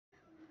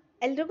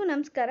ಎಲ್ರಿಗೂ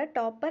ನಮಸ್ಕಾರ.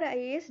 Topper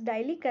IAS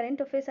daily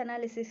current affairs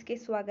ಅನಾಲಿಸಿಸ್ಗೆ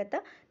ಸ್ವಾಗತ.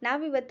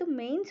 ನಾವಿವತ್ತು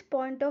ಮೇನ್ಸ್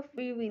ಪಾಯಿಂಟ್ ಆಫ್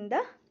ವ್ಯೂ ಇಂದ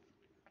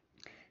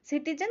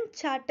ಸಿಟಿಜನ್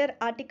ಚಾರ್ಟರ್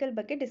ಆರ್ಟಿಕಲ್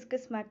ಬಗ್ಗೆ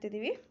ಡಿಸ್ಕಸ್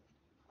ಮಾಡ್ತಿದ್ದೀವಿ.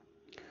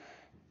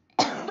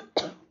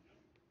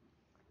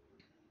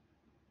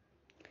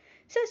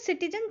 ಸೊ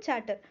ಸಿಟಿಜನ್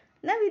ಚಾರ್ಟರ್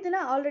ನಾವು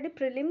ಇದನ್ನು ಆಲ್ರೆಡಿ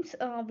ಪ್ರಿಲಿಮ್ಸ್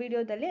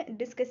ವಿಡಿಯೋದಲ್ಲಿ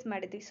ಡಿಸ್ಕಸ್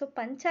ಮಾಡಿದ್ವಿ. ಸೊ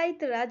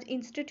ಪಂಚಾಯತ್ ರಾಜ್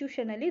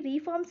ಇನ್ಸ್ಟಿಟ್ಯೂಷನಲ್ಲಿ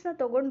ರಿಫಾರ್ಮ್ಸ್ನ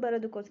ತೊಗೊಂಡು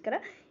ಬರೋದಕ್ಕೋಸ್ಕರ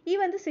ಈ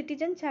ಒಂದು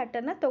ಸಿಟಿಜನ್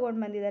ಚಾರ್ಟರ್ನ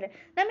ತೊಗೊಂಡು ಬಂದಿದ್ದಾರೆ.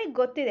 ನಮಗೆ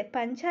ಗೊತ್ತಿದೆ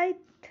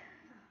panchayat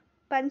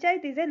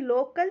is A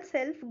local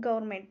self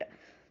government.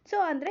 So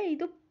ಅಂದರೆ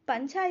ಇದು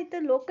ಪಂಚಾಯತ್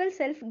ಲೋಕಲ್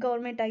ಸೆಲ್ಫ್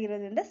ಗೌರ್ಮೆಂಟ್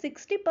ಆಗಿರೋದ್ರಿಂದ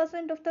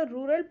 60% ಆಫ್ ದ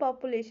ರೂರಲ್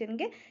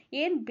ಪಾಪ್ಯುಲೇಷನ್ಗೆ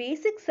ಏನು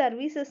ಬೇಸಿಕ್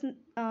ಸರ್ವೀಸಸ್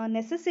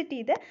ನೆಸೆಸಿಟಿ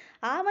ಇದೆ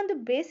ಆ ಒಂದು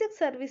ಬೇಸಿಕ್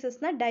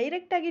ಸರ್ವೀಸಸ್ನ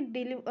ಡೈರೆಕ್ಟಾಗಿ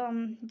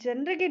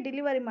ಜನರಿಗೆ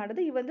ಡೆಲಿವರಿ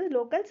ಮಾಡೋದು ಈ ಒಂದು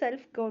ಲೋಕಲ್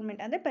ಸೆಲ್ಫ್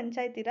ಗೌರ್ಮೆಂಟ್ ಅಂದರೆ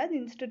ಪಂಚಾಯತಿ ರಾಜ್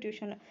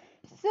ಇನ್ಸ್ಟಿಟ್ಯೂಷನ್.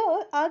 ಸೊ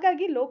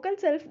ಹಾಗಾಗಿ ಲೋಕಲ್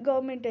ಸೆಲ್ಫ್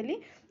ಗೌರ್ಮೆಂಟಲ್ಲಿ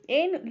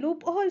ಏನು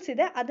ಲೂಪ್ ಹೋಲ್ಸ್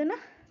ಇದೆ ಅದನ್ನು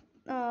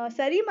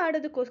ಸರಿ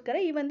ಮಾಡೋದಕ್ಕೋಸ್ಕರ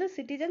ಈ ಒಂದು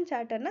ಸಿಟಿಜನ್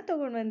ಚಾರ್ಟರ್ನ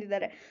ತೊಗೊಂಡು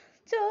ಬಂದಿದ್ದಾರೆ.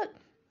 ಸೊ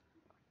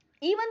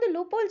ಈ ಒಂದು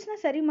ಲೂಪ್ ಹೋಲ್ಸ್ನ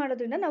ಸರಿ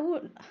ಮಾಡೋದ್ರಿಂದ ನಾವು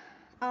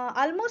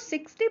ಆಲ್ಮೋಸ್ಟ್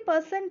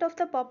 60% ಆಫ್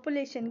ದ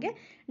ಪಾಪ್ಯುಲೇಷನ್ಗೆ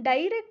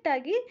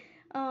ಡೈರೆಕ್ಟಾಗಿ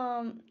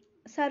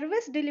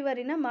ಸರ್ವಿಸ್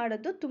ಡೆಲಿವರಿನ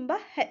ಮಾಡೋದು ತುಂಬ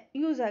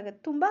ಯೂಸ್ ಆಗುತ್ತೆ,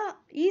 ತುಂಬ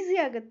ಈಸಿ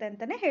ಆಗುತ್ತೆ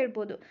ಅಂತಲೇ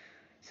ಹೇಳ್ಬೋದು.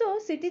 ಸೊ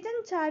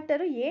ಸಿಟಿಜನ್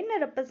ಚಾರ್ಟರು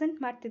ಏನು ರೆಪ್ರೆಸೆಂಟ್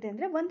ಮಾಡ್ತಿದೆ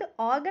ಅಂದರೆ, ಒಂದು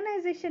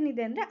ಆರ್ಗನೈಸೇಷನ್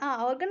ಇದೆ ಅಂದರೆ ಆ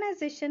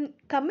ಆರ್ಗನೈಸೇಷನ್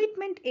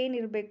ಕಮಿಟ್ಮೆಂಟ್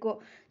ಏನಿರಬೇಕು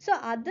ಸೊ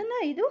ಅದನ್ನು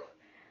ಇದು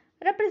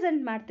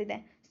ರೆಪ್ರೆಸೆಂಟ್ ಮಾಡ್ತಿದೆ.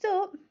 ಸೊ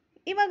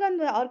ಇವಾಗ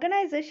ಒಂದು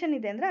ಆರ್ಗನೈಸೇಷನ್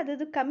ಇದೆ ಅಂದರೆ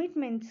ಅದರದ್ದು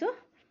ಕಮಿಟ್ಮೆಂಟ್ಸು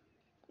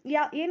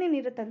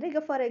ಏನೇನಿರುತ್ತೆ ಅಂದರೆ, ಈಗ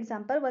ಫಾರ್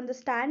ಎಕ್ಸಾಂಪಲ್ ಒಂದು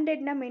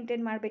ಸ್ಟ್ಯಾಂಡರ್ಡ್ನ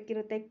maintain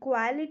ಮಾಡಬೇಕಿರುತ್ತೆ,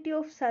 quality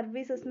of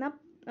ಸರ್ವಿಸಸ್ನ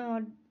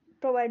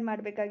provide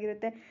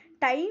ಮಾಡಬೇಕಾಗಿರುತ್ತೆ,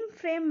 time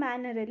frame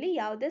ಮ್ಯಾನರಲ್ಲಿ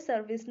ಯಾವುದೇ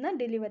ಸರ್ವಿಸ್ನ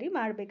ಡೆಲಿವರಿ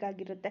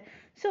ಮಾಡಬೇಕಾಗಿರುತ್ತೆ.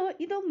 ಸೊ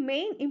ಇದು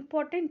ಮೇನ್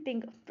ಇಂಪಾರ್ಟೆಂಟ್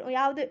ಥಿಂಗ್.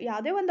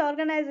 ಯಾವುದೇ ಒಂದು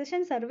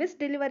ಆರ್ಗನೈಸೇಷನ್ ಸರ್ವಿಸ್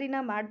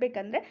ಡೆಲಿವರಿನ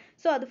ಮಾಡಬೇಕಂದ್ರೆ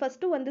ಸೊ ಅದು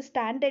ಫಸ್ಟು ಒಂದು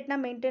ಸ್ಟ್ಯಾಂಡರ್ಡ್ನ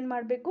ಮೇಂಟೈನ್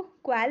ಮಾಡಬೇಕು,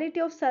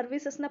 ಕ್ವಾಲಿಟಿ ಆಫ್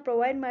ಸರ್ವಿಸಸ್ನ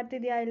ಪ್ರೊವೈಡ್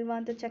ಮಾಡ್ತಿದೆಯಾ ಇಲ್ವಾ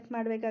ಅಂತ ಚೆಕ್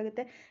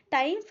ಮಾಡಬೇಕಾಗುತ್ತೆ,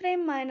 ಟೈಮ್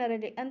ಫ್ರೇಮ್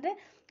ಮ್ಯಾನರಲ್ಲಿ ಅಂದರೆ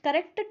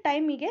ಕರೆಕ್ಟ್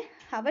ಟೈಮಿಗೆ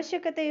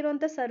ಅವಶ್ಯಕತೆ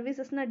ಇರುವಂಥ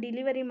ಸರ್ವಿಸಸ್ನ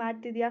ಡೆಲಿವರಿ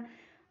ಮಾಡ್ತಿದೆಯಾ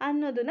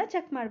ಅನ್ನೋದನ್ನು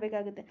ಚೆಕ್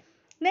ಮಾಡಬೇಕಾಗುತ್ತೆ.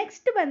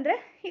 ನೆಕ್ಸ್ಟ್ ಬಂದರೆ,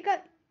 ಈಗ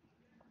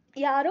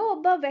ಯಾರೋ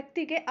ಒಬ್ಬ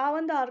ವ್ಯಕ್ತಿಗೆ ಆ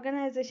ಒಂದು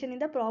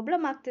ಆರ್ಗನೈಸೇಷನಿಂದ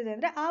ಪ್ರಾಬ್ಲಮ್ ಆಗ್ತಿದೆ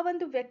ಅಂದರೆ ಆ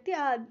ಒಂದು ವ್ಯಕ್ತಿ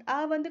ಆ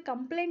ಒಂದು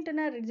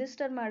ಕಂಪ್ಲೇಂಟನ್ನು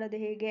ರಿಜಿಸ್ಟರ್ ಮಾಡೋದು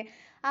ಹೇಗೆ,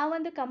 ಆ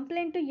ಒಂದು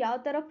ಕಂಪ್ಲೇಂಟು ಯಾವ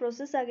ಥರ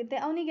ಪ್ರೊಸೆಸ್ ಆಗುತ್ತೆ,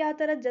 ಅವನಿಗೆ ಯಾವ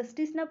ಥರ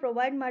ಜಸ್ಟಿಸ್ನ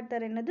ಪ್ರೊವೈಡ್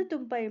ಮಾಡ್ತಾರೆ ಅನ್ನೋದು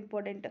ತುಂಬ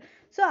ಇಂಪಾರ್ಟೆಂಟ್.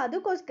 ಸೊ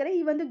ಅದಕ್ಕೋಸ್ಕರ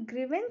ಈ ಒಂದು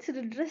ಗ್ರಿವೆನ್ಸ್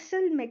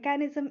ರಿಡ್ರೆಸಲ್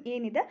ಮೆಕ್ಯಾನಿಸಮ್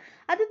ಏನಿದೆ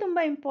ಅದು ತುಂಬ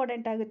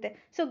ಇಂಪಾರ್ಟೆಂಟ್ ಆಗುತ್ತೆ.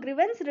 ಸೊ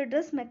ಗ್ರಿವೆನ್ಸ್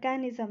ರಿಡ್ರೆಸ್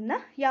ಮೆಕ್ಯಾನಿಸಮ್ನ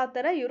ಯಾವ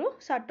ಥರ ಇವರು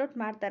ಸಾರ್ಟ್ಔಟ್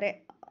ಮಾಡ್ತಾರೆ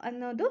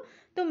ಅನ್ನೋದು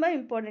ತುಂಬ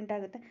ಇಂಪಾರ್ಟೆಂಟ್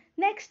ಆಗುತ್ತೆ.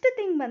 ನೆಕ್ಸ್ಟ್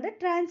ಥಿಂಗ್ ಬಂದರೆ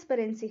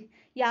ಟ್ರಾನ್ಸ್ಪರೆನ್ಸಿ.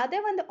 ಯಾವುದೇ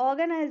ಒಂದು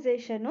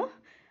ಆರ್ಗನೈಸೇಷನು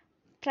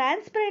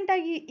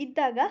ಟ್ರಾನ್ಸ್ಪರೆಂಟಾಗಿ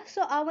ಇದ್ದಾಗ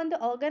ಸೊ ಆ ಒಂದು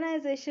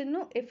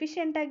ಆರ್ಗನೈಸೇಷನ್ನು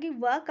ಎಫಿಷಿಯೆಂಟಾಗಿ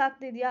ವರ್ಕ್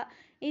ಆಗ್ತಿದೆಯಾ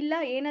ಇಲ್ಲ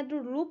ಏನಾದರೂ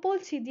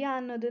ಲೂಪೋಲ್ಸ್ ಇದೆಯಾ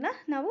ಅನ್ನೋದನ್ನು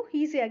ನಾವು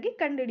ಈಸಿಯಾಗಿ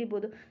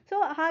ಕಂಡುಹಿಡಿಬೋದು. ಸೊ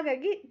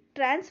ಹಾಗಾಗಿ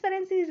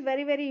transparency is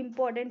very very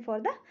important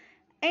for the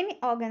any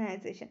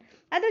organisation.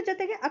 ಅದ್ರ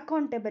ಜೊತೆಗೆ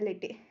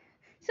ಅಕೌಂಟೆಬಿಲಿಟಿ.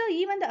 ಸೊ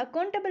ಈ ಒಂದು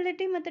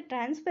ಅಕೌಂಟಬಿಲಿಟಿ ಮತ್ತು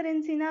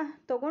ಟ್ರಾನ್ಸ್ಪರೆನ್ಸಿನ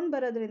ತೊಗೊಂಡು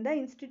ಬರೋದ್ರಿಂದ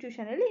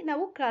ಇನ್ಸ್ಟಿಟ್ಯೂಷನಲ್ಲಿ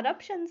ನಾವು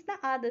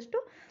ಕರಪ್ಷನ್ಸ್ನ ಆದಷ್ಟು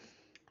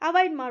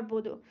ಅವಾಯ್ಡ್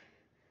ಮಾಡ್ಬೋದು.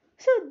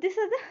 So this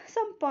are the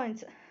sum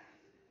points.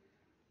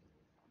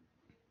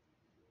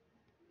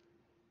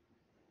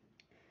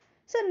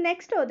 So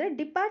next ಹೋದರೆ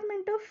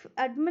department of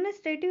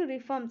administrative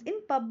reforms in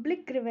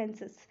public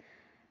grievances.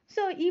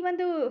 So ಈ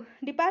ಒಂದು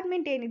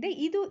ಡಿಪಾರ್ಟ್ಮೆಂಟ್ ಏನಿದೆ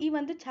ಇದು ಈ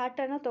ಒಂದು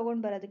ಚಾರ್ಟರ್ನ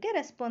ತೊಗೊಂಡು ಬರೋದಕ್ಕೆ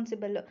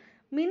ರೆಸ್ಪಾನ್ಸಿಬಲ್ಲು.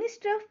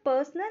 Ministry of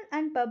personal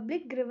and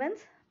public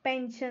grievance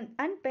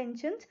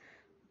pensions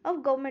of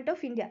government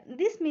of India,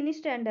 this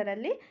ministry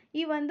ಅಂಡರಲ್ಲಿ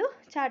ಈ ಒಂದು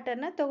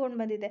ಚಾರ್ಟರ್ನ ತೊಗೊಂಡು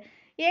ಬಂದಿದೆ.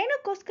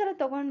 ಏನಕ್ಕೋಸ್ಕರ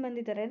ತೊಗೊಂಡು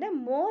ಬಂದಿದ್ದಾರೆ ಅಂದರೆ,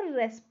 ಮೋರ್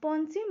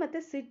ರೆಸ್ಪಾನ್ಸಿವ್ ಮತ್ತು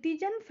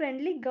ಸಿಟಿಜನ್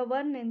ಫ್ರೆಂಡ್ಲಿ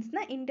ಗವರ್ನೆನ್ಸ್ನ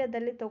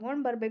ಇಂಡಿಯಾದಲ್ಲಿ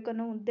ತೊಗೊಂಡು ಬರಬೇಕು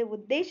ಅನ್ನೋ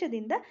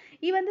ಉದ್ದೇಶದಿಂದ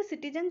ಈ ಒಂದು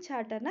ಸಿಟಿಜನ್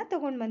ಚಾರ್ಟರ್ನ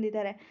ತೊಗೊಂಡು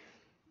ಬಂದಿದ್ದಾರೆ.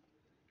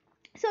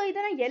 ಸೊ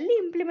ಇದನ್ನು ಎಲ್ಲಿ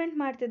ಇಂಪ್ಲಿಮೆಂಟ್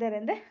ಮಾಡ್ತಿದ್ದಾರೆ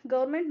ಅಂದರೆ,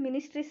 ಗೌರ್ಮೆಂಟ್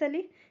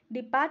ಮಿನಿಸ್ಟ್ರೀಸಲ್ಲಿ,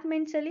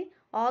 ಡಿಪಾರ್ಟ್ಮೆಂಟ್ಸಲ್ಲಿ,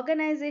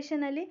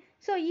 ಆರ್ಗನೈಸೇಷನಲ್ಲಿ.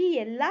 ಸೊ ಈ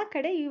ಎಲ್ಲ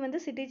ಕಡೆ ಈ ಒಂದು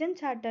ಸಿಟಿಜನ್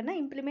ಚಾರ್ಟರ್ನ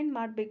ಇಂಪ್ಲಿಮೆಂಟ್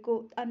ಮಾಡಬೇಕು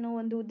ಅನ್ನೋ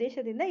ಒಂದು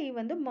ಉದ್ದೇಶದಿಂದ ಈ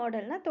ಒಂದು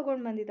ಮಾಡೆಲ್ನ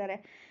ತೊಗೊಂಡು ಬಂದಿದ್ದಾರೆ.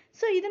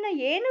 ಸೊ ಇದನ್ನು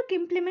ಏನಕ್ಕೆ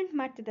ಇಂಪ್ಲಿಮೆಂಟ್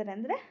ಮಾಡ್ತಿದ್ದಾರೆ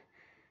ಅಂದರೆ,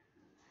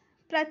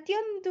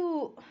 ಪ್ರತಿಯೊಂದು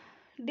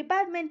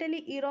ಡಿಪಾರ್ಟ್ಮೆಂಟಲ್ಲಿ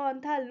ಇರೋ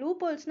ಅಂತಹ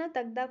ಲೂಪ್ ಹೋಲ್ಸ್ನ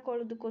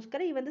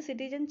ತೆಗೆದಾಕೊಳ್ಳೋದಕ್ಕೋಸ್ಕರ ಈ ಒಂದು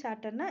ಸಿಟಿಜನ್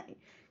ಚಾರ್ಟರ್ನ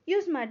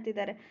ಯೂಸ್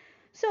ಮಾಡ್ತಿದ್ದಾರೆ.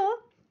 ಸೊ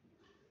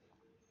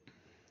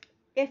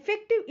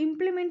ಎಫೆಕ್ಟಿವ್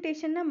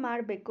ಇಂಪ್ಲಿಮೆಂಟೇಷನ್ನ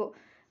ಮಾಡಬೇಕು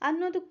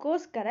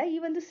ಅನ್ನೋದಕ್ಕೋಸ್ಕರ ಈ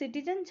ಒಂದು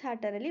ಸಿಟಿಜನ್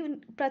ಚಾರ್ಟರಲ್ಲಿ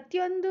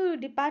ಪ್ರತಿಯೊಂದು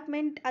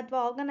ಡಿಪಾರ್ಟ್ಮೆಂಟ್ ಅಥವಾ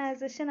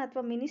ಆರ್ಗನೈಸೇಷನ್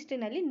ಅಥವಾ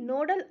ಮಿನಿಸ್ಟ್ರಿನಲ್ಲಿ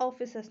ನೋಡಲ್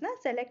ಆಫೀಸರ್ಸ್ನ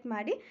ಸೆಲೆಕ್ಟ್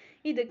ಮಾಡಿ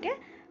ಇದಕ್ಕೆ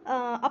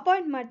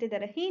ಅಪಾಯಿಂಟ್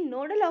ಮಾಡ್ತಿದ್ದಾರೆ. ಈ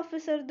ನೋಡಲ್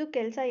ಆಫೀಸರ್ದು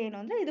ಕೆಲಸ ಏನು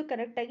ಅಂದರೆ, ಇದು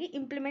ಕರೆಕ್ಟಾಗಿ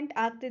ಇಂಪ್ಲಿಮೆಂಟ್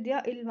ಆಗ್ತಿದೆಯಾ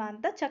ಇಲ್ವಾ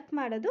ಅಂತ ಚೆಕ್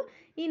ಮಾಡೋದು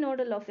ಈ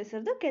ನೋಡಲ್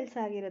ಆಫೀಸರ್ದು ಕೆಲಸ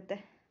ಆಗಿರುತ್ತೆ.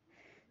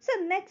 So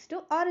next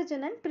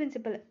origin and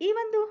principal. ಈ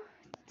ಒಂದು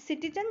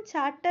ಸಿಟಿಜನ್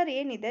ಚಾರ್ಟರ್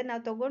ಏನಿದೆ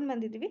ನಾವು ತೊಗೊಂಡು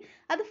ಬಂದಿದ್ದೀವಿ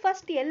ಅದು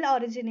ಫಸ್ಟ್ ಎಲ್ಲಿ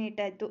ಆರಿಜಿನೇಟ್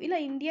ಆಯಿತು, ಇಲ್ಲ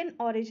ಇಂಡಿಯನ್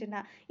ಆರಿಜಿನಾ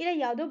ಇಲ್ಲ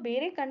ಯಾವುದೋ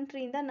ಬೇರೆ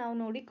ಕಂಟ್ರಿಯಿಂದ ನಾವು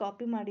ನೋಡಿ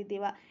ಕಾಪಿ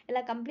ಮಾಡಿದ್ದೀವ ಇಲ್ಲ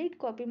ಕಂಪ್ಲೀಟ್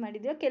ಕಾಪಿ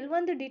ಮಾಡಿದ್ದೀವ,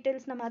 ಕೆಲವೊಂದು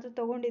ಡೀಟೇಲ್ಸ್ನ ಮಾತ್ರ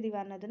ತೊಗೊಂಡಿದ್ದೀವ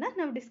ಅನ್ನೋದನ್ನು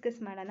ನಾವು ಡಿಸ್ಕಸ್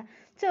ಮಾಡೋಣ.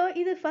 ಸೊ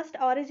ಇದು ಫಸ್ಟ್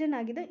ಆರಿಜಿನ್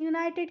ಆಗಿದೆ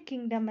ಯುನೈಟೆಡ್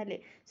ಕಿಂಗ್ಡಮಲ್ಲಿ.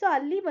 ಸೊ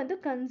ಅಲ್ಲಿ ಒಂದು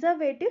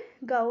conservative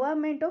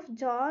government of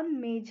John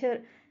major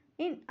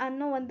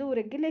ಅನ್ನೋ ಒಂದು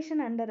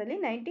ರೆಗ್ಯುಲೇಷನ್ ಅಂಡರಲ್ಲಿ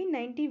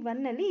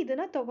 1991ನಲ್ಲಿ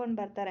ಇದನ್ನು ತೊಗೊಂಡು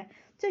ಬರ್ತಾರೆ.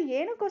 ಸೊ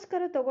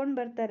ಏನಕ್ಕೋಸ್ಕರ ತೊಗೊಂಡು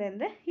ಬರ್ತಾರೆ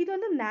ಅಂದರೆ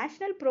ಇದೊಂದು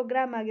ನ್ಯಾಷನಲ್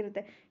ಪ್ರೋಗ್ರಾಮ್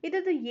ಆಗಿರುತ್ತೆ.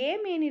 ಇದ್ರದ್ದು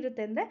ಏಮ್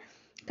ಏನಿರುತ್ತೆ ಅಂದರೆ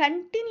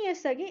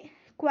ಕಂಟಿನ್ಯೂಸ್ ಆಗಿ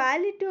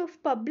ಕ್ವಾಲಿಟಿ ಆಫ್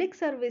ಪಬ್ಲಿಕ್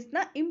ಸರ್ವಿಸ್ನ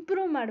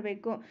ಇಂಪ್ರೂವ್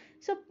ಮಾಡಬೇಕು.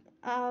 ಸೊ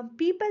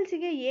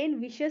ಪೀಪಲ್ಸಿಗೆ ಏನು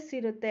ವಿಷಸ್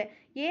ಇರುತ್ತೆ,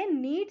 ಏನು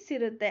ನೀಡ್ಸ್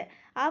ಇರುತ್ತೆ,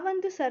 ಆ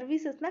ಒಂದು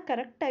ಸರ್ವೀಸಸ್ನ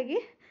ಕರೆಕ್ಟಾಗಿ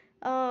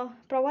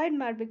ಪ್ರೊವೈಡ್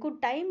ಮಾಡಬೇಕು,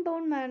 ಟೈಮ್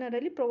ಬೌಂಡ್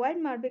ಮ್ಯಾನರಲ್ಲಿ ಪ್ರೊವೈಡ್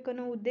ಮಾಡಬೇಕು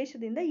ಅನ್ನೋ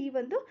ಉದ್ದೇಶದಿಂದ ಈ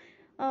ಒಂದು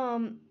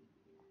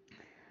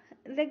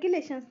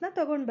ರೆಗ್ಯುಲೇಷನ್ಸ್ನ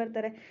ತೊಗೊಂಡು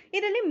ಬರ್ತಾರೆ.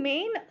 ಇದರಲ್ಲಿ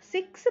ಮೇನ್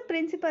 6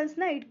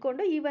 ಪ್ರಿನ್ಸಿಪಲ್ಸ್ನ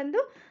ಇಟ್ಕೊಂಡು ಈ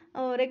ಒಂದು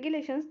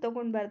ರೆಗ್ಯುಲೇಷನ್ಸ್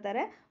ತೊಗೊಂಡು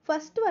ಬರ್ತಾರೆ.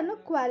 ಫಸ್ಟ್ ಒನ್ನು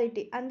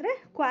ಕ್ವಾಲಿಟಿ, ಅಂದರೆ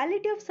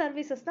ಕ್ವಾಲಿಟಿ ಆಫ್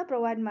ಸರ್ವಿಸಸ್ನ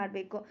ಪ್ರೊವೈಡ್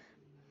ಮಾಡಬೇಕು.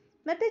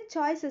 ಮತ್ತು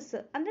ಚಾಯ್ಸಸ್,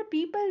 ಅಂದರೆ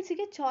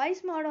ಪೀಪಲ್ಸಿಗೆ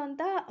ಚಾಯ್ಸ್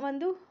ಮಾಡೋವಂಥ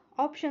ಒಂದು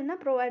ಆಪ್ಷನ್ನ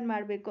ಪ್ರೊವೈಡ್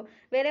ಮಾಡಬೇಕು.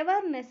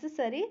 Wherever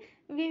necessary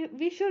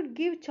we should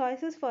give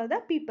choices for the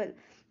people.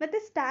 ಮತ್ತು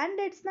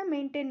ಸ್ಟ್ಯಾಂಡರ್ಡ್ಸ್ನ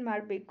ಮೇಂಟೈನ್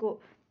ಮಾಡಬೇಕು.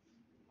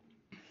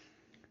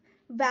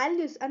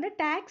 ವ್ಯಾಲ್ಯೂಸ್, ಅಂದರೆ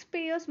ಟ್ಯಾಕ್ಸ್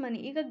ಪೇಯರ್ಸ್ ಮನಿ.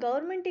 ಈಗ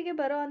ಗೌರ್ಮೆಂಟಿಗೆ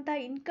ಬರೋ ಅಂಥ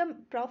ಇನ್ಕಮ್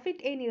ಪ್ರಾಫಿಟ್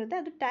ಏನಿರುತ್ತೆ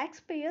ಅದು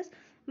ಟ್ಯಾಕ್ಸ್ ಪೇಯರ್ಸ್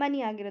ಮನಿ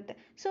ಆಗಿರುತ್ತೆ.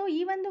 ಸೊ ಈ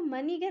ಒಂದು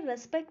ಮನಿಗೆ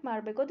ರೆಸ್ಪೆಕ್ಟ್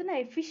ಮಾಡಬೇಕು, ಅದನ್ನು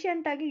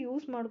ಎಫಿಷಿಯೆಂಟಾಗಿ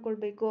ಯೂಸ್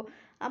ಮಾಡ್ಕೊಳ್ಬೇಕು.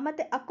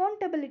 ಮತ್ತು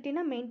ಅಕೌಂಟಬಿಲಿಟಿನ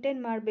ಮೇಂಟೈನ್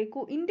ಮಾಡಬೇಕು.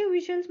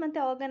 ಇಂಡಿವಿಜುವಲ್ಸ್ ಮತ್ತು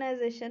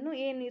ಆರ್ಗನೈಸೇಷನ್ನು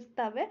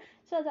ಏನಿರ್ತವೆ,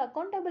 ಸೊ ಅದು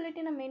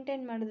ಅಕೌಂಟಬಿಲಿಟಿನ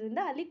ಮೇಂಟೈನ್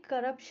ಮಾಡೋದ್ರಿಂದ ಅಲ್ಲಿ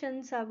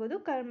ಕರಪ್ಷನ್ಸ್ ಆಗೋದು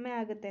ಕಡಿಮೆ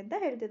ಆಗುತ್ತೆ ಅಂತ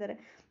ಹೇಳ್ತಿದ್ದಾರೆ.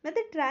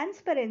 ಮತ್ತು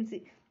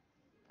ಟ್ರಾನ್ಸ್ಪರೆನ್ಸಿ,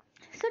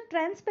 ಸೊ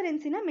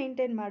ಟ್ರಾನ್ಸ್ಪರೆನ್ಸಿನ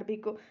ಮೇಂಟೈನ್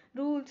ಮಾಡಬೇಕು.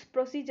 Rules,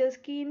 procedures,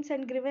 schemes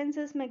and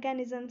grievances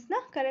ಮೆಕ್ಯಾನಿಸಮ್ಸ್ನ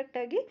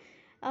ಕರೆಕ್ಟಾಗಿ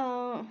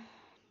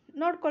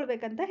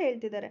ನೋಡ್ಕೊಳ್ಬೇಕಂತ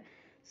ಹೇಳ್ತಿದ್ದಾರೆ.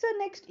 ಸೊ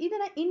ನೆಕ್ಸ್ಟ್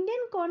ಇದನ್ನು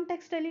ಇಂಡಿಯನ್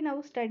ಕಾಂಟೆಕ್ಸ್ಟಲ್ಲಿ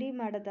ನಾವು ಸ್ಟಡಿ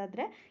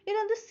ಮಾಡೋದಾದರೆ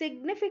ಇದೊಂದು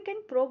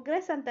ಸಿಗ್ನಿಫಿಕೆಂಟ್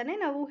ಪ್ರೋಗ್ರೆಸ್ ಅಂತಲೇ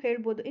ನಾವು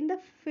ಹೇಳ್ಬೋದು in the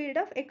field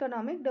of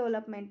economic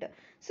development.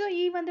 So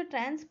ಈ ಒಂದು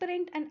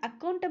ಟ್ರಾನ್ಸ್ಪರೆಂಟ್ ಆ್ಯಂಡ್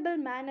ಅಕೌಂಟಬಲ್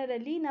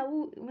ಮ್ಯಾನರಲ್ಲಿ ನಾವು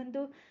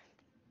ಒಂದು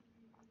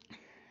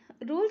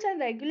ರೂಲ್ಸ್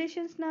ಆ್ಯಂಡ್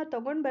ರೆಗ್ಯುಲೇಷನ್ಸ್ನ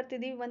ತೊಗೊಂಡು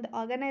ಬರ್ತಿದ್ದೀವಿ ಒಂದು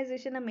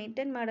ಆರ್ಗನೈಸೇಷನ್ನ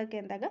ಮೇಂಟೈನ್ ಮಾಡೋಕ್ಕೆ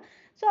ಅಂದಾಗ.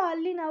 ಸೊ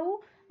ಅಲ್ಲಿ ನಾವು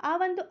ಆ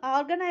ಒಂದು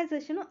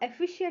ಆರ್ಗನೈಸೇಷನು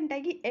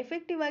ಎಫಿಷಿಯೆಂಟಾಗಿ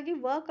ಎಫೆಕ್ಟಿವ್ ಆಗಿ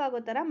ವರ್ಕ್ ಆಗೋ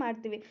ಥರ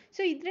ಮಾಡ್ತೀವಿ.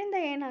 ಸೊ ಇದರಿಂದ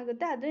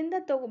ಏನಾಗುತ್ತೆ, ಅದರಿಂದ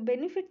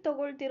ಬೆನಿಫಿಟ್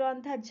ತೊಗೊಳ್ತಿರೋ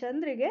ಅಂತಹ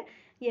ಜನರಿಗೆ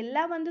ಎಲ್ಲ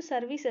ಒಂದು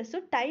ಸರ್ವೀಸಸ್ಸು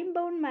ಟೈಮ್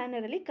ಬೌಂಡ್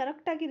ಮ್ಯಾನರಲ್ಲಿ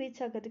ಕರೆಕ್ಟಾಗಿ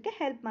ರೀಚ್ ಆಗೋದಕ್ಕೆ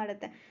ಹೆಲ್ಪ್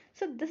ಮಾಡುತ್ತೆ.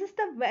 So this is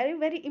the very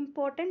very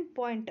important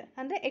point.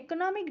 ಅಂದರೆ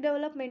ಎಕನಾಮಿಕ್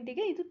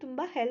ಡೆವಲಪ್ಮೆಂಟಿಗೆ ಇದು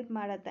ತುಂಬ ಹೆಲ್ಪ್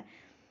ಮಾಡುತ್ತೆ.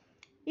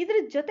 ಇದ್ರ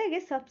ಜೊತೆಗೆ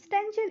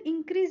substantial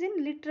increase in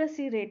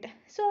literacy rate.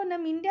 So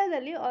ನಮ್ಮ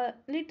ಇಂಡಿಯಾದಲ್ಲಿ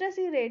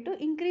ಲಿಟ್ರಸಿ ರೇಟು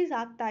ಇನ್ಕ್ರೀಸ್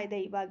ಆಗ್ತಾ ಇದೆ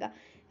ಇವಾಗ.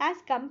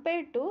 As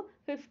compared to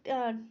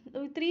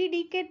 3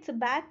 decades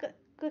back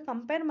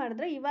compare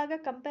ಮಾಡಿದ್ರೆ, ಇವಾಗ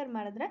ಕಂಪೇರ್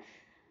ಮಾಡಿದ್ರೆ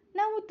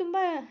ನಾವು ತುಂಬ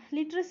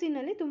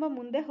ಲಿಟ್ರಸಿನಲ್ಲಿ ತುಂಬ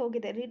ಮುಂದೆ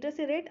ಹೋಗಿದೆ.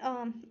 ಲಿಟ್ರಸಿ ರೇಟ್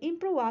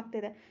ಇಂಪ್ರೂವ್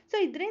ಆಗ್ತಿದೆ. ಸೊ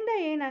ಇದರಿಂದ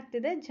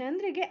ಏನಾಗ್ತಿದೆ,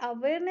 ಜನರಿಗೆ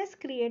ಅವೇರ್ನೆಸ್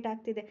ಕ್ರಿಯೇಟ್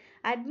ಆಗ್ತಿದೆ.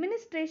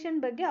 ಅಡ್ಮಿನಿಸ್ಟ್ರೇಷನ್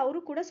ಬಗ್ಗೆ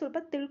ಅವರು ಕೂಡ ಸ್ವಲ್ಪ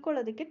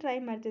ತಿಳ್ಕೊಳ್ಳೋದಕ್ಕೆ ಟ್ರೈ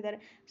ಮಾಡ್ತಿದ್ದಾರೆ.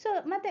 ಸೊ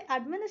ಮತ್ತು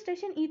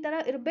ಅಡ್ಮಿನಿಸ್ಟ್ರೇಷನ್ ಈ ಥರ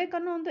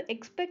ಇರಬೇಕನ್ನೋ ಒಂದು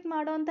ಎಕ್ಸ್ಪೆಕ್ಟ್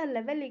ಮಾಡೋವಂಥ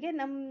ಲೆವೆಲ್ಲಿಗೆ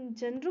ನಮ್ಮ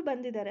ಜನರು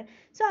ಬಂದಿದ್ದಾರೆ.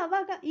 ಸೊ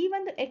ಆವಾಗ ಈ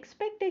ಒಂದು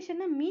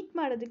ಎಕ್ಸ್ಪೆಕ್ಟೇಷನ್ನ ಮೀಟ್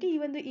ಮಾಡೋದಕ್ಕೆ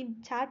ಈ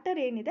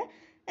ಚಾರ್ಟರ್ ಏನಿದೆ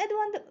ಅದು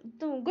ಒಂದು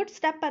ಗುಡ್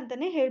ಸ್ಟೆಪ್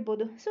ಅಂತಲೇ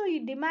ಹೇಳ್ಬೋದು. ಸೊ ಈ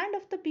ಡಿಮ್ಯಾಂಡ್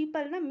ಆಫ್ ದ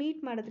ಪೀಪಲ್ನ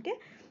ಮೀಟ್ ಮಾಡೋದಕ್ಕೆ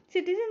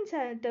ಸಿಟಿಜನ್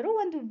ಚಾರ್ಟರು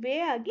ಒಂದು ವೇ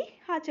ಆಗಿ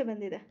ಆಚೆ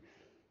ಬಂದಿದೆ.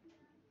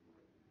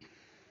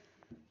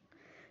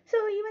 ಸೊ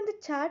ಈ ಒಂದು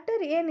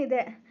ಚಾರ್ಟರ್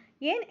ಏನಿದೆ,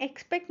 ಏನು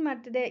ಎಕ್ಸ್ಪೆಕ್ಟ್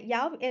ಮಾಡ್ತಿದೆ,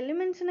 ಯಾವ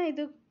ಎಲಿಮೆಂಟ್ಸ್ನ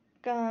ಇದು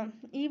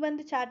ಈ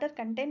ಒಂದು ಚಾರ್ಟರ್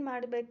ಕಂಟೈನ್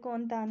ಮಾಡಬೇಕು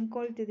ಅಂತ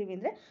ಅಂದ್ಕೊಳ್ತಿದ್ದೀವಿ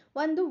ಅಂದರೆ,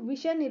 ಒಂದು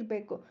ವಿಷನ್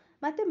ಇರಬೇಕು,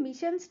 ಮತ್ತು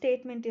ಮಿಷನ್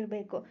ಸ್ಟೇಟ್ಮೆಂಟ್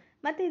ಇರಬೇಕು,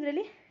 ಮತ್ತು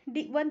ಇದರಲ್ಲಿ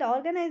ಒಂದು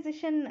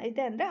ಆರ್ಗನೈಸೇಷನ್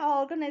ಇದೆ ಅಂದರೆ ಆ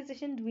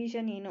ಆರ್ಗನೈಸೇಷನ್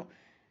ವಿಷನ್ ಏನು.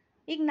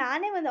 ಈಗ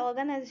ನಾನೇ ಒಂದು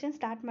ಆರ್ಗನೈಸೇಷನ್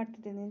ಸ್ಟಾರ್ಟ್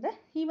ಮಾಡ್ತಿದ್ದೀನಿ ಅಂದರೆ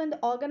ಈ ಒಂದು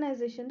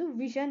ಆರ್ಗನೈಸೇಷನ್ದು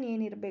ವಿಷನ್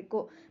ಏನಿರಬೇಕು,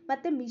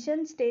 ಮತ್ತು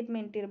ಮಿಷನ್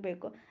ಸ್ಟೇಟ್ಮೆಂಟ್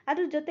ಇರಬೇಕು.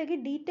 ಅದ್ರ ಜೊತೆಗೆ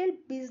ಡೀಟೇಲ್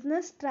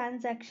ಬಿಸ್ನೆಸ್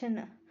ಟ್ರಾನ್ಸಾಕ್ಷನ್,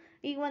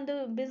 ಈಗ ಒಂದು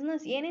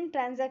ಬಿಸ್ನೆಸ್ ಏನೇನು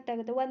ಟ್ರಾನ್ಸಾಕ್ಟ್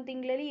ಆಗುತ್ತೆ, ಒಂದು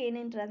ತಿಂಗಳಲ್ಲಿ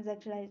ಏನೇನು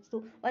ಟ್ರಾನ್ಸಾಕ್ಷನ್ ಆಯಿತು,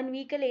 ಒಂದು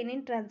ವೀಕಲ್ಲಿ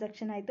ಏನೇನು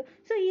ಟ್ರಾನ್ಸಾಕ್ಷನ್ ಆಯಿತು.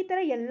 ಸೊ ಈ ಥರ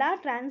ಎಲ್ಲ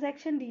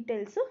ಟ್ರಾನ್ಸಾಕ್ಷನ್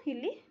ಡೀಟೇಲ್ಸು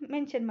ಇಲ್ಲಿ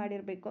ಮೆನ್ಷನ್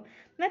ಮಾಡಿರಬೇಕು.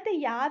 ಮತ್ತು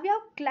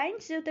ಯಾವ್ಯಾವ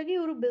ಕ್ಲೈಂಟ್ಸ್ ಜೊತೆಗೆ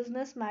ಇವರು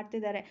ಬಿಸ್ನೆಸ್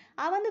ಮಾಡ್ತಿದ್ದಾರೆ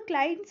ಆ ಒಂದು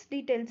ಕ್ಲೈಂಟ್ಸ್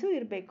ಡೀಟೇಲ್ಸು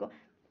ಇರಬೇಕು.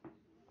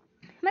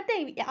 ಮತ್ತು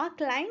ಆ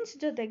ಕ್ಲೈಂಟ್ಸ್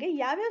ಜೊತೆಗೆ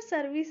ಯಾವ್ಯಾವ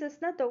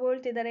ಸರ್ವೀಸಸ್ನ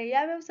ತೊಗೊಳ್ತಿದ್ದಾರೆ,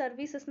 ಯಾವ್ಯಾವ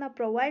ಸರ್ವೀಸಸ್ನ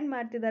ಪ್ರೊವೈಡ್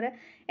ಮಾಡ್ತಿದ್ದಾರೆ,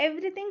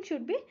 everything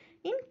should be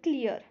in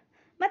clear.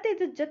 ಮತ್ತು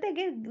ಇದ್ರ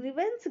ಜೊತೆಗೆ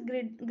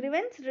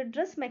ಗ್ರಿವೆನ್ಸ್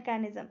ರಿಡ್ರೆಸ್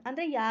ಮೆಕ್ಯಾನಿಸಮ್,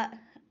 ಅಂದರೆ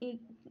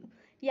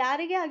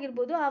ಯಾರಿಗೇ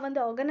ಆಗಿರ್ಬೋದು ಆ ಒಂದು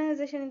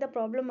ಆರ್ಗನೈಸೇಷನಿಂದ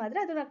ಪ್ರಾಬ್ಲಮ್ ಆದರೆ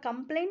ಅದನ್ನು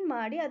ಕಂಪ್ಲೇಂಟ್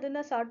ಮಾಡಿ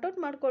ಅದನ್ನು ಸಾರ್ಟ್ಔಟ್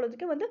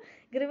ಮಾಡ್ಕೊಳ್ಳೋದಕ್ಕೆ ಒಂದು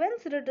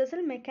ಗ್ರಿವೆನ್ಸ್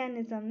ರಿಡ್ರೆಸಲ್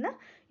ಮೆಕ್ಯಾನಿಸಮ್ನ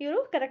ಇವರು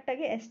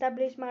ಕರೆಕ್ಟಾಗಿ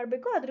ಎಸ್ಟಾಬ್ಲಿಷ್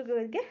ಮಾಡಬೇಕು. ಅದ್ರ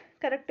ಬಗ್ಗೆ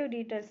ಕರೆಕ್ಟಿವ್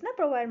ಡೀಟೇಲ್ಸ್ನ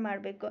ಪ್ರೊವೈಡ್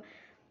ಮಾಡಬೇಕು.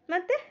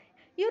 ಮತ್ತು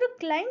ಇವರು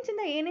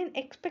ಕ್ಲೈಂಟ್ಸಿಂದ ಏನೇನು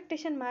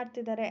ಎಕ್ಸ್ಪೆಕ್ಟೇಷನ್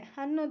ಮಾಡ್ತಿದ್ದಾರೆ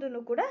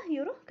ಅನ್ನೋದನ್ನು ಕೂಡ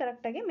ಇವರು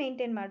ಕರೆಕ್ಟಾಗಿ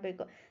ಮೇಂಟೈನ್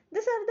ಮಾಡಬೇಕು.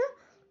 This are the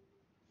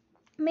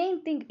main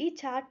thing ಈ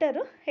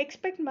ಚಾರ್ಟರು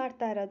ಎಕ್ಸ್ಪೆಕ್ಟ್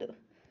ಮಾಡ್ತಾ ಇರೋದು.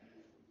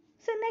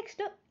 So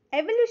next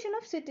evolution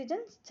of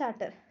citizen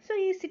charter. So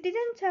ಈ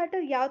ಸಿಟಿಜನ್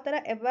ಚಾರ್ಟರ್ ಯಾವ ಥರ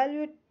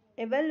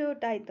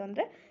ಎವಲ್ಯೂಟ್ ಆಯಿತು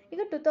ಅಂದರೆ,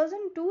 ಈಗ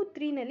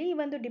 2002-03ನಲ್ಲಿ ಈ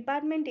ಒಂದು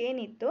ಡಿಪಾರ್ಟ್ಮೆಂಟ್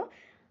ಏನಿತ್ತು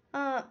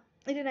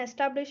ಇದನ್ನು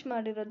ಎಸ್ಟಾಬ್ಲಿಷ್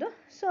ಮಾಡಿರೋದು.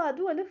 ಸೊ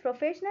ಅದು ಒಂದು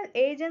ಪ್ರೊಫೆಷ್ನಲ್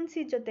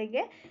ಏಜೆನ್ಸಿ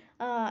ಜೊತೆಗೆ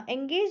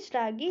ಎಂಗೇಜ್ಡ್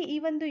ಆಗಿ ಈ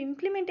ಒಂದು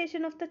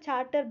ಇಂಪ್ಲಿಮೆಂಟೇಷನ್ ಆಫ್ ದ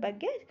ಚಾರ್ಟರ್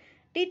ಬಗ್ಗೆ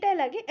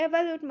ಡೀಟೇಲ್ ಆಗಿ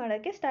ಎವ್ಯಾಲ್ಯೂಟ್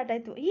ಮಾಡೋಕ್ಕೆ ಸ್ಟಾರ್ಟ್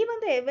ಆಯಿತು. ಈ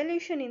ಒಂದು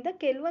ಎವಲ್ಯೂಷನಿಂದ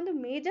ಕೆಲವೊಂದು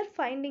ಮೇಜರ್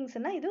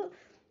ಫೈಂಡಿಂಗ್ಸನ್ನು ಇದು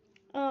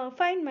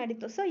ಫೈಂಡ್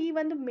ಮಾಡಿತ್ತು. ಸೊ ಈ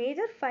ಒಂದು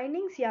ಮೇಜರ್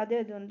ಫೈಂಡಿಂಗ್ಸ್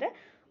ಯಾವುದ್ಯಾವುದು ಅಂದರೆ,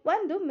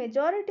 ಒಂದು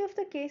majority of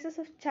the cases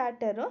of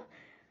ಚಾರ್ಟರು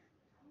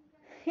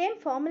ಏನು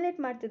ಫಾರ್ಮುಲೇಟ್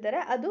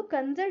ಮಾಡ್ತಿದ್ದಾರೆ ಅದು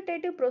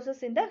ಕನ್ಸಲ್ಟೇಟಿವ್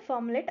ಪ್ರೊಸೆಸ್ಸಿಂದ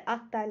ಫಾರ್ಮುಲೇಟ್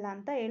ಆಗ್ತಾ ಇಲ್ಲ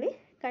ಅಂತ ಹೇಳಿ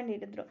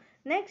ಕಂಡುಹಿಡಿದ್ರು.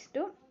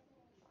 ನೆಕ್ಸ್ಟು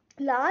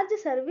ಲಾರ್ಜ್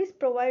ಸರ್ವಿಸ್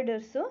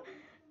ಪ್ರೊವೈಡರ್ಸು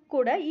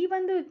ಕೂಡ ಈ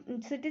ಒಂದು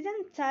ಸಿಟಿಜನ್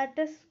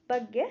ಚಾರ್ಟರ್ಸ್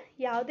ಬಗ್ಗೆ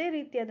ಯಾವುದೇ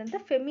ರೀತಿಯಾದಂಥ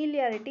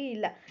ಫೆಮಿಲಿಯಾರಿಟಿ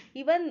ಇಲ್ಲ.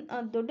 ಈವನ್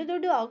ದೊಡ್ಡ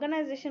ದೊಡ್ಡ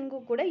ಆರ್ಗನೈಸೇಷನ್ಗೂ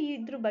ಕೂಡ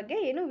ಇದ್ರ ಬಗ್ಗೆ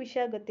ಏನೂ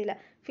ವಿಷಯ ಗೊತ್ತಿಲ್ಲ.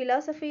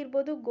 ಫಿಲಾಸಫಿ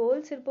ಇರ್ಬೋದು,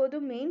 ಗೋಲ್ಸ್ ಇರ್ಬೋದು,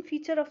 main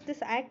feature of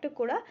this act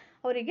ಕೂಡ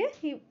ಅವರಿಗೆ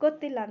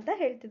ಗೊತ್ತಿಲ್ಲ ಅಂತ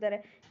ಹೇಳ್ತಿದ್ದಾರೆ.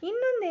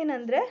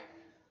 ಇನ್ನೊಂದೇನೆಂದರೆ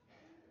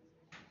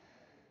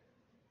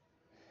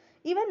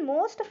ಈವನ್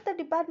ಮೋಸ್ಟ್ ಆಫ್ ದ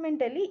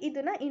ಡಿಪಾರ್ಟ್ಮೆಂಟಲ್ಲಿ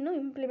ಇದನ್ನು ಇನ್ನೂ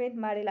ಇಂಪ್ಲಿಮೆಂಟ್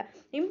ಮಾಡಿಲ್ಲ.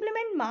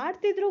 ಇಂಪ್ಲಿಮೆಂಟ್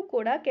ಮಾಡ್ತಿದ್ರೂ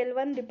ಕೂಡ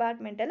ಕೆಲವೊಂದು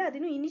ಡಿಪಾರ್ಟ್ಮೆಂಟಲ್ಲಿ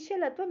ಅದನ್ನು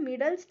ಇನಿಷಿಯಲ್ ಅಥವಾ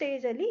ಮಿಡಲ್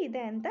ಸ್ಟೇಜಲ್ಲಿ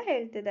ಇದೆ ಅಂತ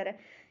ಹೇಳ್ತಿದ್ದಾರೆ.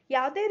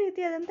 ಯಾವುದೇ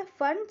ರೀತಿಯಾದಂಥ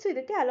ಫಂಡ್ಸ್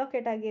ಇದಕ್ಕೆ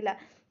ಅಲೋಕೇಟ್ ಆಗಿಲ್ಲ.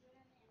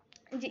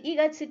 ಈಗ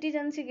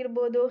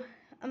ಸಿಟಿಜನ್ಸಿಗಿರ್ಬೋದು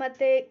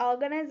ಮತ್ತು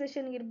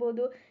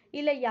ಆರ್ಗನೈಸೇಷನ್ಗಿರ್ಬೋದು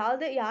ಇಲ್ಲ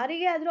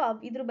ಯಾರಿಗೇ ಆದರೂ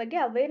ಇದ್ರ ಬಗ್ಗೆ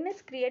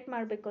ಅವೇರ್ನೆಸ್ ಕ್ರಿಯೇಟ್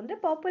ಮಾಡಬೇಕು ಅಂದರೆ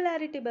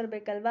ಪಾಪ್ಯುಲಾರಿಟಿ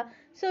ಬರಬೇಕಲ್ವಾ.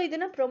 ಸೊ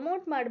ಇದನ್ನು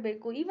ಪ್ರಮೋಟ್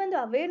ಮಾಡಬೇಕು. ಈ ಒಂದು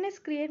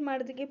ಅವೇರ್ನೆಸ್ ಕ್ರಿಯೇಟ್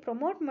ಮಾಡೋದಕ್ಕೆ,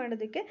 ಪ್ರಮೋಟ್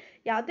ಮಾಡೋದಕ್ಕೆ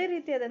ಯಾವುದೇ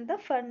ರೀತಿಯಾದಂಥ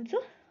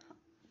ಫಂಡ್ಸು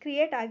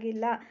ಕ್ರಿಯೇಟ್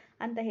ಆಗಿಲ್ಲ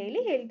ಅಂತ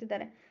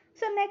ಹೇಳ್ತಿದ್ದಾರೆ.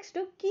 So next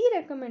key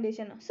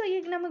ರೆಕಮೆಂಡೇಷನು. ಸೊ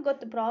ಈಗ ನಮಗೆ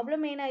ಗೊತ್ತು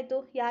ಪ್ರಾಬ್ಲಮ್ ಏನಾಯಿತು,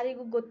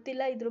 ಯಾರಿಗೂ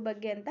ಗೊತ್ತಿಲ್ಲ ಇದ್ರ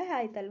ಬಗ್ಗೆ ಅಂತ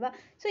ಆಯ್ತಲ್ವಾ.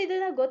 ಸೊ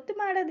ಇದನ್ನು ಗೊತ್ತು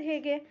ಮಾಡೋದು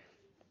ಹೇಗೆ?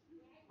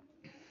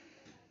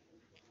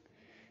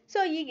 ಸೊ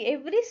ಈಗ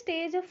ಎವ್ರಿ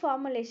ಸ್ಟೇಜ್ ಆಫ್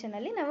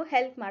ಫಾರ್ಮುಲೇಷನಲ್ಲಿ ನಾವು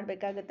ಹೆಲ್ಪ್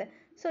ಮಾಡಬೇಕಾಗುತ್ತೆ.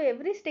 ಸೊ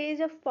ಎವ್ರಿ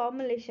ಸ್ಟೇಜ್ ಆಫ್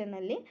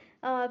ಫಾರ್ಮುಲೇಷನಲ್ಲಿ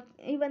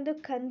ಈ ಒಂದು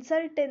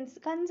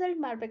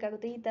ಕನ್ಸಲ್ಟ್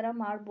ಮಾಡಬೇಕಾಗುತ್ತೆ. ಈ ಥರ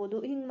ಮಾಡ್ಬೋದು,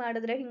 ಹಿಂಗೆ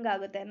ಮಾಡಿದ್ರೆ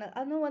ಹಿಂಗಾಗುತ್ತೆ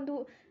ಅನ್ನೋ ಒಂದು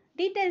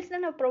ಡೀಟೇಲ್ಸ್ನ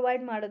ನಾವು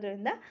ಪ್ರೊವೈಡ್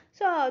ಮಾಡೋದ್ರಿಂದ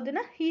ಸೊ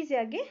ಅದನ್ನು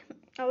ಈಸಿಯಾಗಿ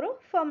ಅವರು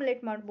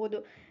ಫಾರ್ಮುಲೇಟ್ ಮಾಡ್ಬೋದು.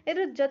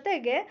 ಇದ್ರ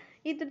ಜೊತೆಗೆ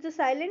ಇದ್ರದ್ದು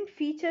ಸೈಲೆಂಟ್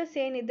ಫೀಚರ್ಸ್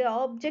ಏನಿದೆ,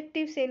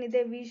 ಆಬ್ಜೆಕ್ಟಿವ್ಸ್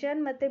ಏನಿದೆ, ವಿಷನ್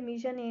ಮತ್ತು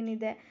ಮಿಷನ್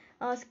ಏನಿದೆ,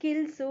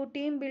 skills,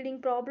 team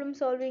building, problem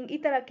solving, ಈ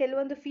ಥರ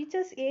ಕೆಲವೊಂದು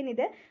ಫೀಚರ್ಸ್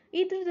ಏನಿದೆ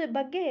ಇದ್ರ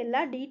ಬಗ್ಗೆ ಎಲ್ಲ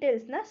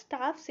ಡೀಟೇಲ್ಸ್ನ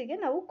ಸ್ಟಾಫ್ಸಿಗೆ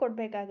ನಾವು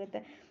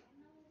ಕೊಡಬೇಕಾಗುತ್ತೆ.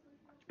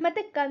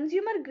 ಮತ್ತು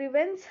ಕನ್ಸ್ಯೂಮರ್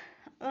ಗ್ರಿವೆನ್ಸ್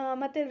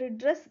ಮತ್ತು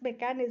ರಿಡ್ರೆಸ್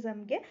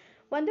ಮೆಕ್ಯಾನಿಸಮ್ಗೆ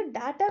ಒಂದು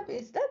ಡಾಟಾ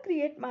ಬೇಸ್ನ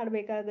ಕ್ರಿಯೇಟ್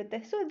ಮಾಡಬೇಕಾಗುತ್ತೆ.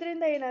 ಸೊ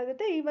ಇದರಿಂದ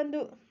ಏನಾಗುತ್ತೆ, ಈ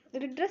ಒಂದು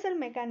ರಿಡ್ರೆಸಲ್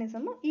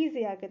ಮೆಕ್ಯಾನಿಸಮು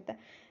ಈಸಿ ಆಗುತ್ತೆ.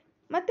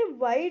 ಮತ್ತು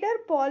ವೈಡರ್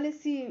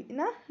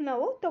ಪಾಲಿಸಿನ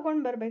ನಾವು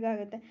ತೊಗೊಂಡು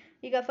ಬರಬೇಕಾಗುತ್ತೆ.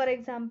 ಈಗ ಫಾರ್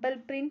ಎಕ್ಸಾಂಪಲ್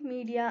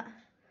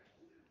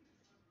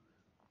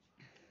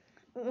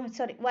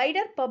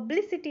ವೈಡರ್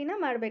ಪಬ್ಲಿಸಿಟಿನ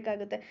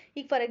ಮಾಡಬೇಕಾಗುತ್ತೆ.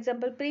 ಈಗ for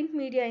example print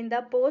ಮೀಡಿಯಾಯಿಂದ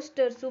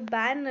posters,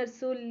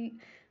 banners,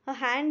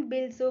 hand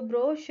bills,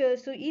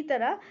 ಬ್ರೋಷರ್ಸು, ಈ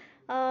ಥರ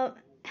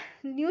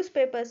ನ್ಯೂಸ್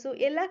ಪೇಪರ್ಸು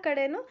ಎಲ್ಲ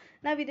ಕಡೆನೂ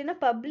ನಾವು ಇದನ್ನು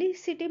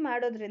ಪಬ್ಲಿಸಿಟಿ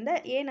ಮಾಡೋದ್ರಿಂದ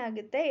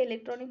ಏನಾಗುತ್ತೆ,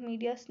 ಎಲೆಕ್ಟ್ರಾನಿಕ್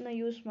ಮೀಡಿಯಾಸ್ನ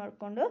ಯೂಸ್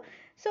ಮಾಡಿಕೊಂಡು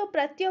ಸೊ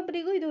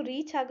ಪ್ರತಿಯೊಬ್ಬರಿಗೂ ಇದು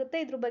ರೀಚ್ ಆಗುತ್ತೆ,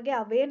 ಇದ್ರ ಬಗ್ಗೆ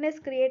ಅವೇರ್ನೆಸ್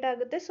ಕ್ರಿಯೇಟ್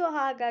ಆಗುತ್ತೆ. ಸೊ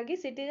ಹಾಗಾಗಿ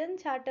ಸಿಟಿಜನ್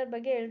ಚಾರ್ಟರ್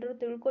ಬಗ್ಗೆ ಎಲ್ಲರೂ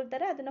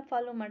ತಿಳ್ಕೊಳ್ತಾರೆ, ಅದನ್ನು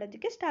ಫಾಲೋ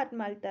ಮಾಡೋದಕ್ಕೆ ಸ್ಟಾರ್ಟ್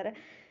ಮಾಡ್ತಾರೆ.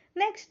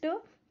 ನೆಕ್ಸ್ಟು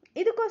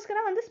ಇದಕ್ಕೋಸ್ಕರ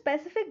ಒಂದು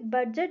ಸ್ಪೆಸಿಫಿಕ್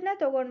ಬಜೆಟ್ನ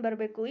ತೊಗೊಂಡು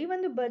ಬರಬೇಕು. ಈ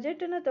ಒಂದು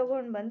ಬಜೆಟನ್ನು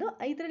ತೊಗೊಂಡು ಬಂದು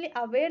ಇದರಲ್ಲಿ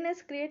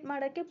ಅವೇರ್ನೆಸ್ ಕ್ರಿಯೇಟ್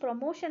ಮಾಡೋಕ್ಕೆ,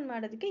 ಪ್ರಮೋಷನ್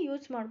ಮಾಡೋದಕ್ಕೆ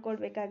ಯೂಸ್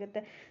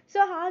ಮಾಡ್ಕೊಳ್ಬೇಕಾಗುತ್ತೆ. ಸೊ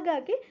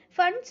ಹಾಗಾಗಿ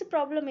ಫಂಡ್ಸ್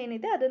ಪ್ರಾಬ್ಲಮ್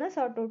ಏನಿದೆ ಅದನ್ನು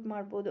ಸಾರ್ಟ್ ಔಟ್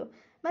ಮಾಡ್ಬೋದು.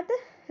 ಮತ್ತು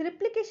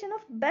replication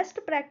of best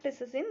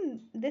practices in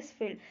this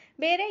field.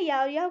 ಬೇರೆ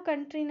ಯಾವ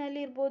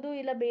ಕಂಟ್ರಿನಲ್ಲಿ ಇರ್ಬೋದು,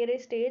 ಇಲ್ಲ ಬೇರೆ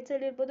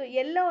ಸ್ಟೇಟ್ಸಲ್ಲಿ ಇರ್ಬೋದು,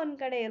 ಎಲ್ಲೋ ಒಂದು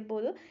ಕಡೆ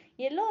ಇರ್ಬೋದು,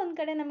 ಎಲ್ಲೋ ಒಂದು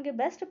ಕಡೆ ನಮಗೆ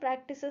ಬೆಸ್ಟ್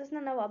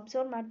ಪ್ರಾಕ್ಟೀಸಸ್ನ ನಾವು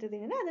ಅಬ್ಸರ್ವ್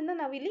ಮಾಡ್ತಿದ್ದೀವಿ ಅಂದರೆ ಅದನ್ನು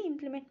ನಾವು ಇಲ್ಲಿ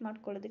ಇಂಪ್ಲಿಮೆಂಟ್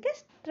ಮಾಡ್ಕೊಳ್ಳೋದಕ್ಕೆ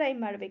ಟ್ರೈ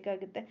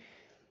ಮಾಡಬೇಕಾಗುತ್ತೆ.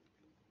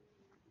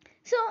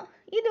 ಸೊ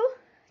ಇದು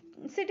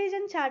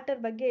ಸಿಟಿಜನ್ ಚಾರ್ಟರ್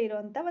ಬಗ್ಗೆ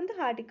ಇರೋವಂಥ ಒಂದು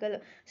ಆರ್ಟಿಕಲ್.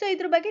 ಸೊ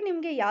ಇದ್ರ ಬಗ್ಗೆ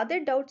ನಿಮಗೆ ಯಾವುದೇ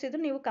ಡೌಟ್ಸ್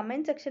ಇದ್ದರೂ ನೀವು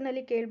ಕಮೆಂಟ್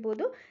ಸೆಕ್ಷನಲ್ಲಿ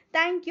ಕೇಳ್ಬೋದು.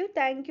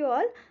 Thank you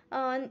all.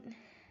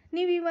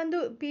 ನೀವು ಈ ಒಂದು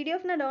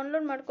PDF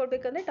download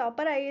ಮಾಡ್ಕೊಳ್ಬೇಕಂದ್ರೆ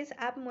topper IAS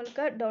app ಮೂಲಕ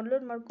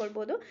ಡೌನ್ಲೋಡ್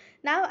ಮಾಡ್ಕೊಳ್ಬೋದು.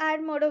 ನಾವು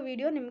ಆ್ಯಡ್ ಮಾಡೋ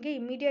ವಿಡಿಯೋ ನಿಮಗೆ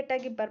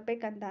ಇಮಿಡಿಯೇಟಾಗಿ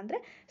ಬರಬೇಕಂತ ಅಂದರೆ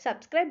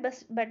ಸಬ್ಸ್ಕ್ರೈಬ್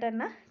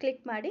ಬಟನ್ನ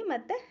ಕ್ಲಿಕ್ ಮಾಡಿ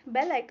ಮತ್ತು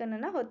ಬೆಲ್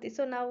ಐಕನನ್ನು ಒತ್ತಿ.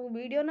 ಸೊ ನಾವು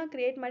ವಿಡಿಯೋನ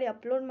ಕ್ರಿಯೇಟ್ ಮಾಡಿ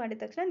ಅಪ್ಲೋಡ್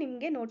ಮಾಡಿದ ತಕ್ಷಣ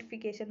ನಿಮಗೆ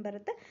ನೋಟಿಫಿಕೇಷನ್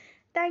ಬರುತ್ತೆ.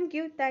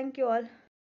 Thank you all.